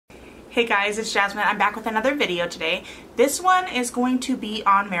Hey guys, it's Jasmine. I'm back with another video today. This one is going to be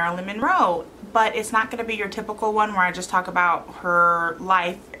on Marilyn Monroe, but it's not going to be your typical one where I just talk about her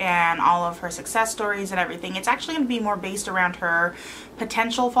life and all of her success stories and everything. It's actually going to be more based around her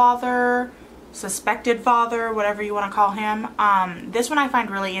potential father, suspected father, whatever you want to call him. This one I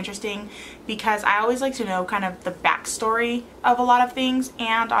find really interesting because I always like to know kind of the backstory of a lot of things,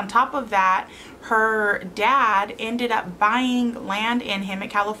 and on top of that, her dad ended up buying land in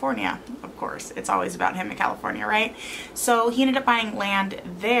Hemet, California. Of course, it's always about Hemet, California, right? So he ended up buying land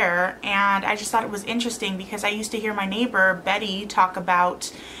there, and I just thought it was interesting because I used to hear my neighbor Betty talk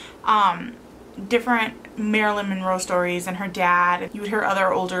about different Marilyn Monroe stories and her dad. You would hear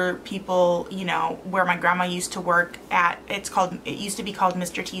other older people, you know, where my grandma used to work at, it used to be called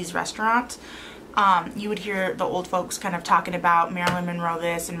Mr. T's restaurant. You would hear the old folks kind of talking about Marilyn Monroe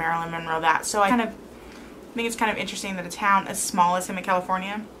this and Marilyn Monroe that. So I think it's kind of interesting that a town as small as Hemet,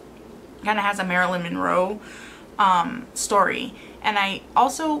 California kind of has a Marilyn Monroe story. And I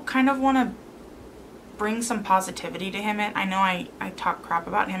also kind of want to bring some positivity to Hemet. I know I talk crap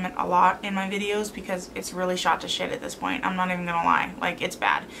about Hemet a lot in my videos because it's really shot to shit at this point. I'm not even gonna lie. Like, it's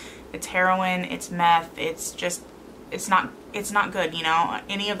bad. It's heroin, it's meth, it's just, it's not good, you know?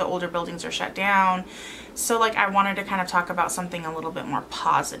 Any of the older buildings are shut down. So like, I wanted to kind of talk about something a little bit more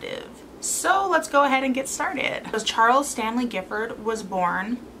positive. So let's go ahead and get started. So Charles Stanley Gifford was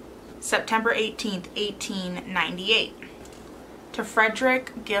born September 18th, 1898. to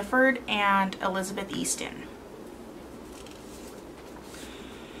Frederick Gifford and Elizabeth Easton.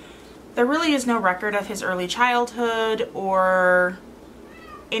 There really is no record of his early childhood or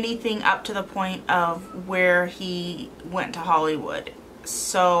anything up to the point of where he went to Hollywood.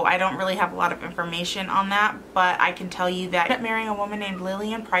 So I don't really have a lot of information on that, but I can tell you that he ended up marrying a woman named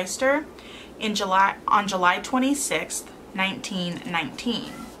Lillian Preister on July 26th,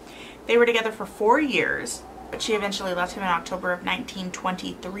 1919. They were together for 4 years. But she eventually left him in October of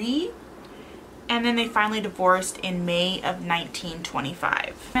 1923, and then they finally divorced in May of 1925.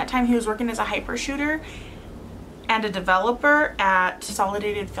 At that time, he was working as a hyper shooter and a developer at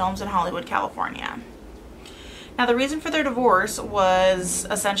Consolidated Films in Hollywood, California. Now, the reason for their divorce was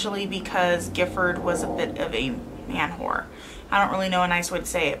essentially because Gifford was a bit of a man whore. I don't really know a nice way to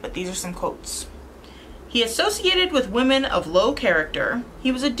say it, but these are some quotes. He associated with women of low character.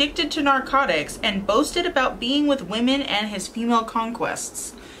 He was addicted to narcotics and boasted about being with women and his female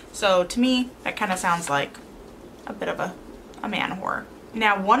conquests. So to me, that kind of sounds like a bit of a man whore.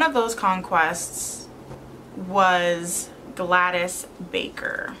 Now, one of those conquests was Gladys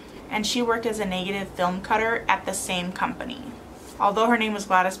Baker, and she worked as a negative film cutter at the same company. Although her name was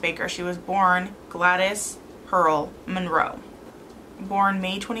Gladys Baker, she was born Gladys Pearl Monroe, born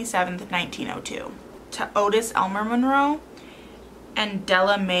May 27th, 1902. To Otis Elmer Monroe and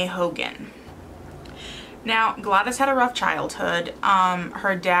Della Mae Hogan. Now, Gladys had a rough childhood.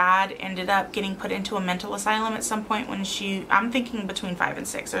 Her dad ended up getting put into a mental asylum at some point when I'm thinking between 5 and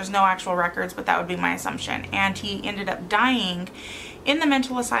 6. There's no actual records, but that would be my assumption. And he ended up dying in the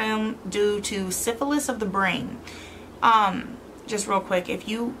mental asylum due to syphilis of the brain. Just real quick, if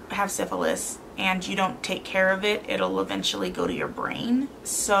you have syphilis and you don't take care of it, it'll eventually go to your brain.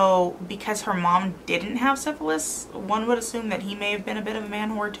 So because her mom didn't have syphilis, one would assume that he may have been a bit of a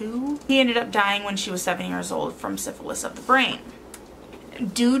man whore too. He ended up dying when she was 7 years old from syphilis of the brain.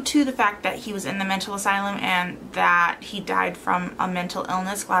 Due to the fact that he was in the mental asylum and that he died from a mental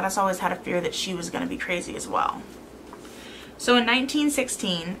illness, Gladys always had a fear that she was going to be crazy as well. So in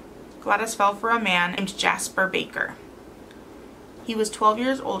 1916, Gladys fell for a man named Jasper Baker. He was 12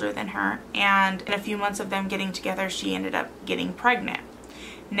 years older than her, and in a few months of them getting together, she ended up getting pregnant.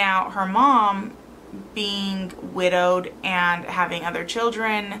 Now, her mom, being widowed and having other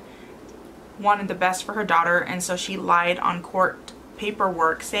children, wanted the best for her daughter, and so she lied on court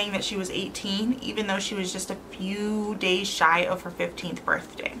paperwork saying that she was 18, even though she was just a few days shy of her 15th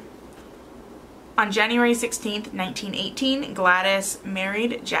birthday. On January 16th, 1918, Gladys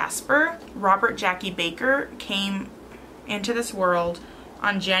married Jasper. Robert Jackie Baker came into this world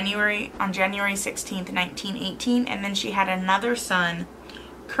on January 16th, 1918, and then she had another son,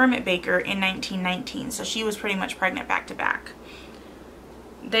 Kermit Baker, in 1919. So she was pretty much pregnant back to back.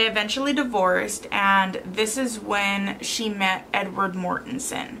 They eventually divorced, and this is when she met Edward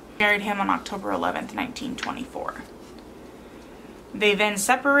Mortensen. Married him on October 11th, 1924. They then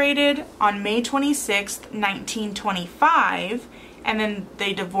separated on May 26th, 1925, and then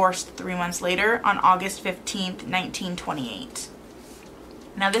they divorced 3 months later on August 15th, 1928.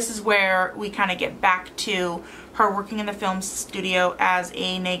 Now this is where we kind of get back to her working in the film studio as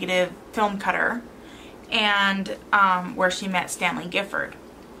a negative film cutter, and where she met Stanley Gifford.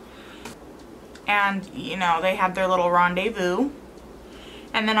 And, you know, they had their little rendezvous.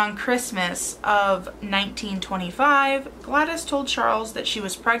 And then on Christmas of 1925, Gladys told Charles that she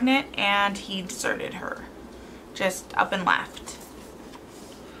was pregnant and he deserted her. Just up and left.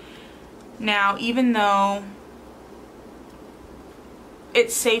 Now, even though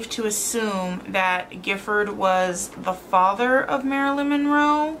it's safe to assume that Gifford was the father of Marilyn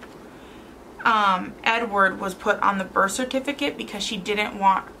Monroe, Edward was put on the birth certificate because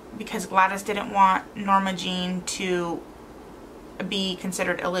Gladys didn't want Norma Jean to be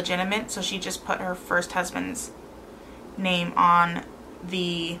considered illegitimate, so she just put her first husband's name on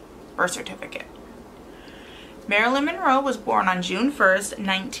the birth certificate. Marilyn Monroe was born on June 1st,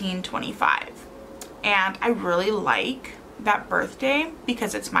 1925, and I really like that birthday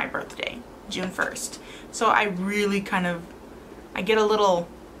because it's my birthday, June 1st. So I really I get a little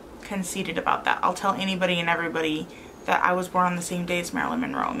conceited about that. I'll tell anybody and everybody that I was born on the same day as Marilyn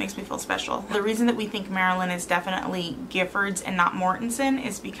Monroe. It makes me feel special. The reason that we think Marilyn is definitely Gifford's and not Mortensen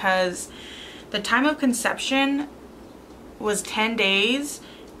is because the time of conception was 10 days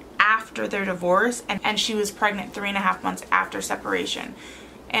after their divorce, and she was pregnant 3.5 months after separation.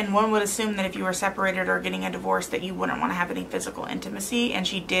 And one would assume that if you were separated or getting a divorce that you wouldn't want to have any physical intimacy, and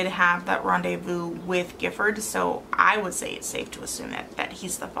she did have that rendezvous with Gifford, so I would say it's safe to assume that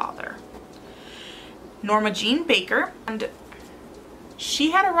he's the father. Norma Jean Baker, and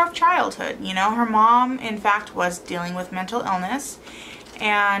she had a rough childhood. You know, her mom in fact was dealing with mental illness,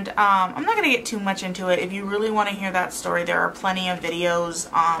 and I'm not going to get too much into it. If you really want to hear that story, there are plenty of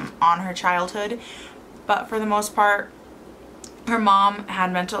videos on her childhood, but for the most part, her mom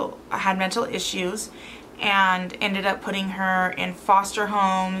had mental issues and ended up putting her in foster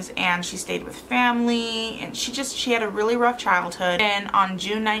homes, and she stayed with family, and she had a really rough childhood. And on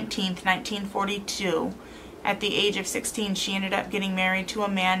June 19th, 1942, at the age of 16, she ended up getting married to a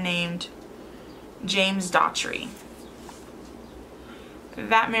man named James Daughtry.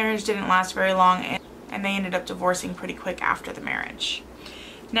 That marriage didn't last very long, and they ended up divorcing pretty quick after the marriage.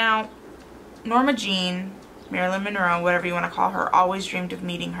 Now, Norma Jean, Marilyn Monroe, whatever you want to call her, always dreamed of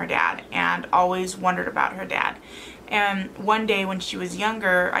meeting her dad and always wondered about her dad. And one day when she was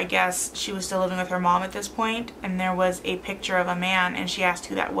younger, I guess she was still living with her mom at this point, and there was a picture of a man, and she asked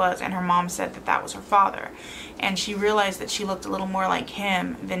who that was, and her mom said that that was her father. And she realized that she looked a little more like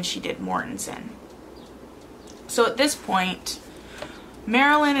him than she did Mortensen. So at this point,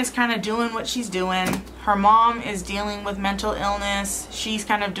 Marilyn is kind of doing what she's doing. Her mom is dealing with mental illness. She's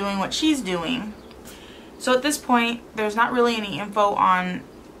kind of doing what she's doing. So at this point, there's not really any info on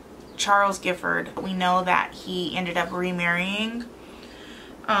Charles Gifford. We know that he ended up remarrying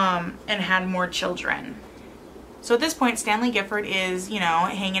and had more children. So at this point, Stanley Gifford is, you know,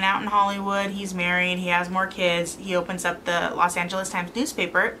 hanging out in Hollywood. He's married. He has more kids. He opens up the Los Angeles Times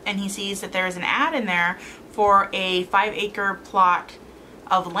newspaper, and he sees that there is an ad in there for a 5-acre plot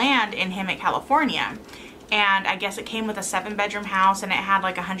of land in Hemet, California. And I guess it came with a 7-bedroom house, and it had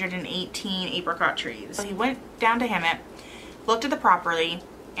like 118 apricot trees. So he went down to Hemet, looked at the property,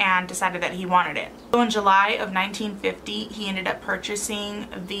 and decided that he wanted it. So in July of 1950, he ended up purchasing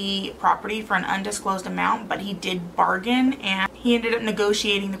the property for an undisclosed amount, but he did bargain, and he ended up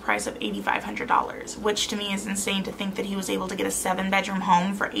negotiating the price of $8,500, which to me is insane to think that he was able to get a 7-bedroom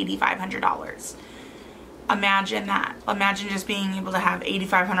home for $8,500. Imagine that. Imagine just being able to have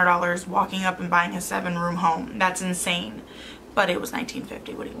 $8,500 walking up and buying a 7-room home. That's insane. But it was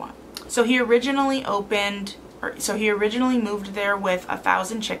 1950. What do you want? So he originally moved there with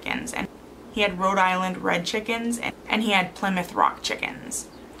 1,000 chickens, and he had Rhode Island red chickens, and he had Plymouth Rock chickens.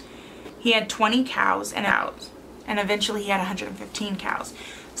 He had 20 cows and eventually he had 115 cows.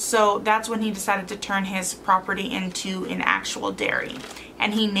 So that's when he decided to turn his property into an actual dairy,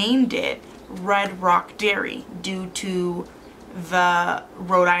 and he named it Red Rock Dairy due to the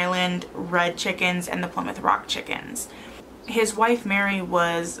Rhode Island red chickens and the Plymouth Rock chickens. His wife Mary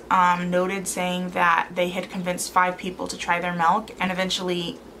was noted saying that they had convinced 5 people to try their milk, and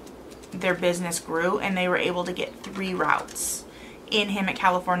eventually their business grew and they were able to get 3 routes in Hemet,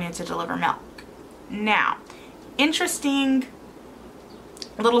 California to deliver milk. Now, interesting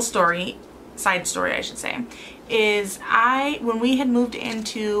little story, side story I should say, is when we had moved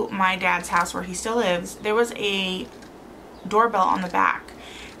into my dad's house where he still lives, there was a doorbell on the back,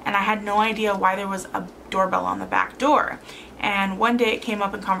 and I had no idea why there was a doorbell on the back door. And one day it came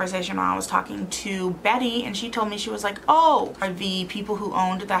up in conversation when I was talking to Betty, and she told me, she was like, oh, the people who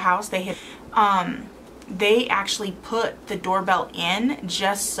owned the house, they actually put the doorbell in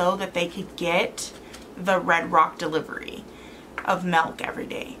just so that they could get the Red Rock delivery of milk every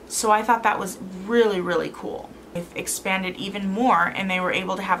day. So I thought that was really, really cool. They've expanded even more, and they were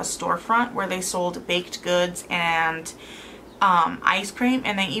able to have a storefront where they sold baked goods and ice cream,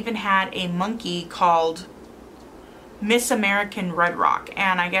 and they even had a monkey called Miss American Red Rock,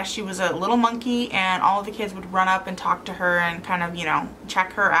 and I guess she was a little monkey, and all of the kids would run up and talk to her and kind of, you know,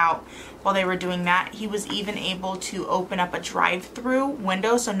 check her out while they were doing that. He was even able to open up a drive-through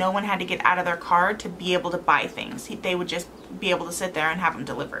window so no one had to get out of their car to be able to buy things. They would just be able to sit there and have them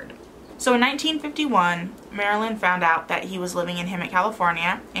delivered. So in 1951, Marilyn found out that he was living in Hemet,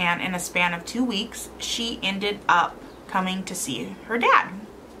 California, and in a span of 2 weeks, she ended up coming to see her dad.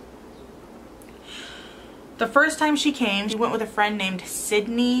 The first time she came, she went with a friend named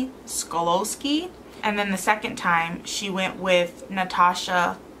Sydney Skolowski, and then the second time she went with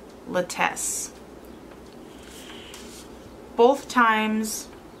Natasha Lattès. Both times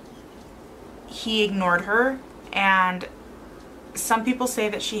he ignored her, and some people say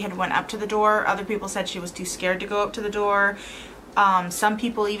that she had went up to the door. Other people said she was too scared to go up to the door. Some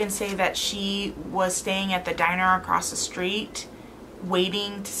people even say that she was staying at the diner across the street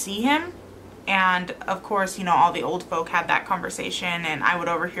waiting to see him. And of course, you know, all the old folk had that conversation, and I would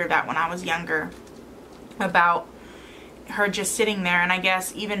overhear that when I was younger about her just sitting there. And I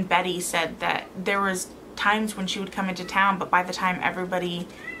guess even Betty said that there was times when she would come into town, but by the time everybody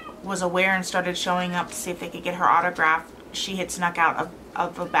was aware and started showing up to see if they could get her autograph, she had snuck out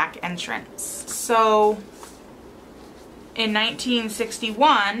of a back entrance. So in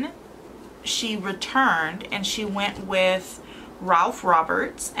 1961, she returned, and she went with Ralph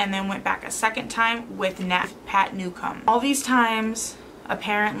Roberts, and then went back a second time with Pat Newcomb. All these times,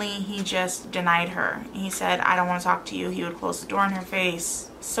 apparently, he just denied her. He said, "I don't want to talk to you." He would close the door in her face.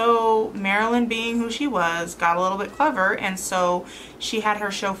 So Marilyn, being who she was, got a little bit clever, and so she had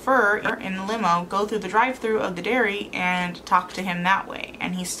her chauffeur in the limo go through the drive-thru of the dairy and talk to him that way,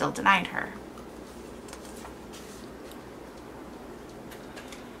 and he still denied her.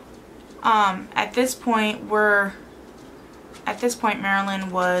 At this point,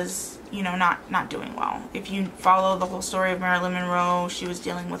 Marilyn was, you know, not doing well. If you follow the whole story of Marilyn Monroe, she was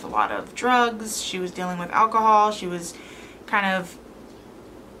dealing with a lot of drugs, she was dealing with alcohol, she was kind of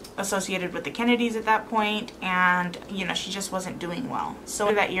associated with the Kennedys at that point, and, you know, she just wasn't doing well.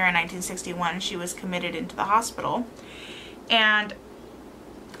 So that year in 1961, she was committed into the hospital, and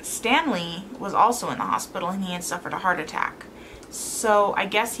Stanley was also in the hospital, and he had suffered a heart attack. So I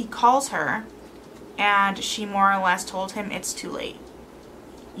guess he calls her, and she more or less told him, "It's too late.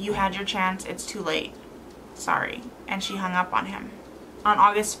 You had your chance, it's too late. Sorry." And she hung up on him. On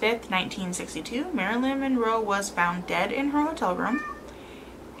August 5th, 1962, Marilyn Monroe was found dead in her hotel room,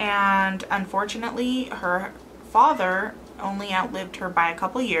 and unfortunately, her father only outlived her by a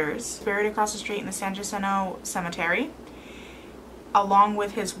couple years. Buried across the street in the San Jacinto Cemetery, along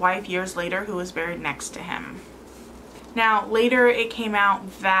with his wife years later, who was buried next to him. Now, later it came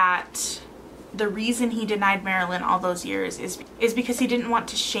out that the reason he denied Marilyn all those years is because he didn't want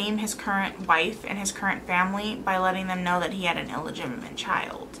to shame his current wife and his current family by letting them know that he had an illegitimate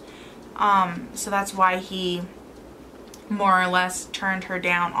child. So that's why he more or less turned her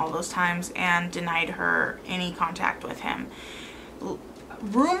down all those times and denied her any contact with him.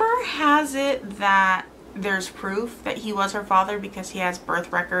 Rumor has it that there's proof that he was her father because he has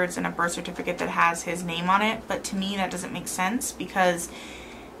birth records and a birth certificate that has his name on it, but to me that doesn't make sense, because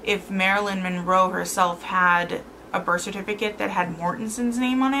if Marilyn Monroe herself had a birth certificate that had Mortenson's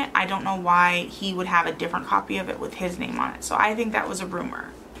name on it, I don't know why he would have a different copy of it with his name on it. So I think that was a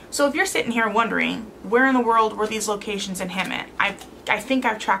rumor. So if you're sitting here wondering, where in the world were these locations in Hemet? I think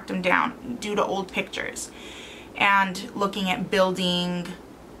I've tracked them down due to old pictures and looking at building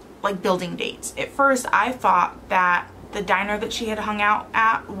dates. At first, I thought that the diner that she had hung out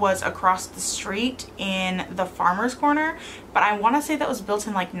at was across the street in the Farmer's Corner, but I want to say that was built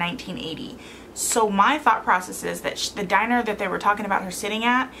in like 1980. So my thought process is that the diner that they were talking about her sitting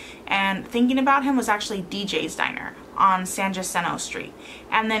at and thinking about him was actually DJ's Diner on San Jacinto Street.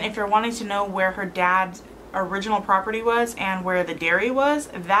 And then if you're wanting to know where her dad's original property was and where the dairy was,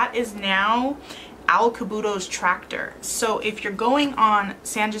 that is now Al Cabuto's Tractor. So if you're going on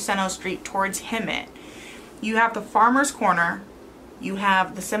San Jacinto Street towards Hemet, you have the Farmer's Corner, you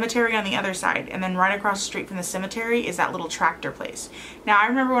have the cemetery on the other side, and then right across the street from the cemetery is that little tractor place. Now, I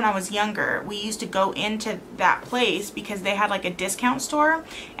remember when I was younger, we used to go into that place because they had like a discount store,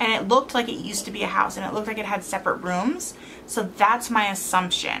 and it looked like it used to be a house, and it looked like it had separate rooms. So that's my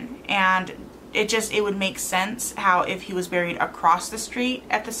assumption, and it would make sense how if he was buried across the street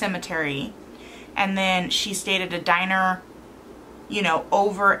at the cemetery, and then she stayed at a diner, you know,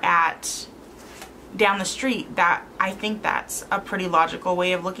 over at down the street, that I think that's a pretty logical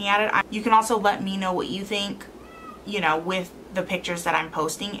way of looking at it. You can also let me know what you think you know, with the pictures that I'm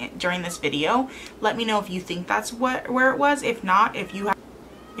posting during this video. Let me know if you think that's where it was. If not, if you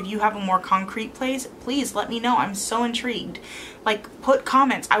have a more concrete place, please let me know. I'm so intrigued. Like, put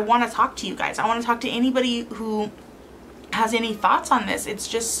comments. I want to talk to you guys. I want to talk to anybody who has any thoughts on this. It's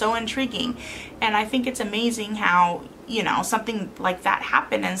just so intriguing, and I think it's amazing how, you know, something like that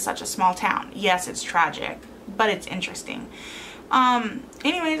happened in such a small town. Yes, it's tragic, but it's interesting.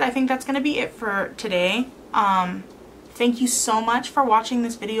 Anyways, I think that's gonna be it for today. Thank you so much for watching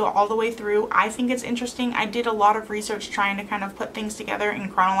this video all the way through. I think it's interesting. I did a lot of research trying to kind of put things together in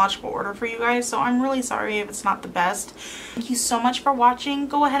chronological order for you guys, so I'm really sorry if it's not the best. Thank you so much for watching.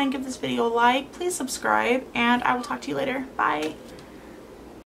 Go ahead and give this video a like. Please subscribe, and I will talk to you later. Bye.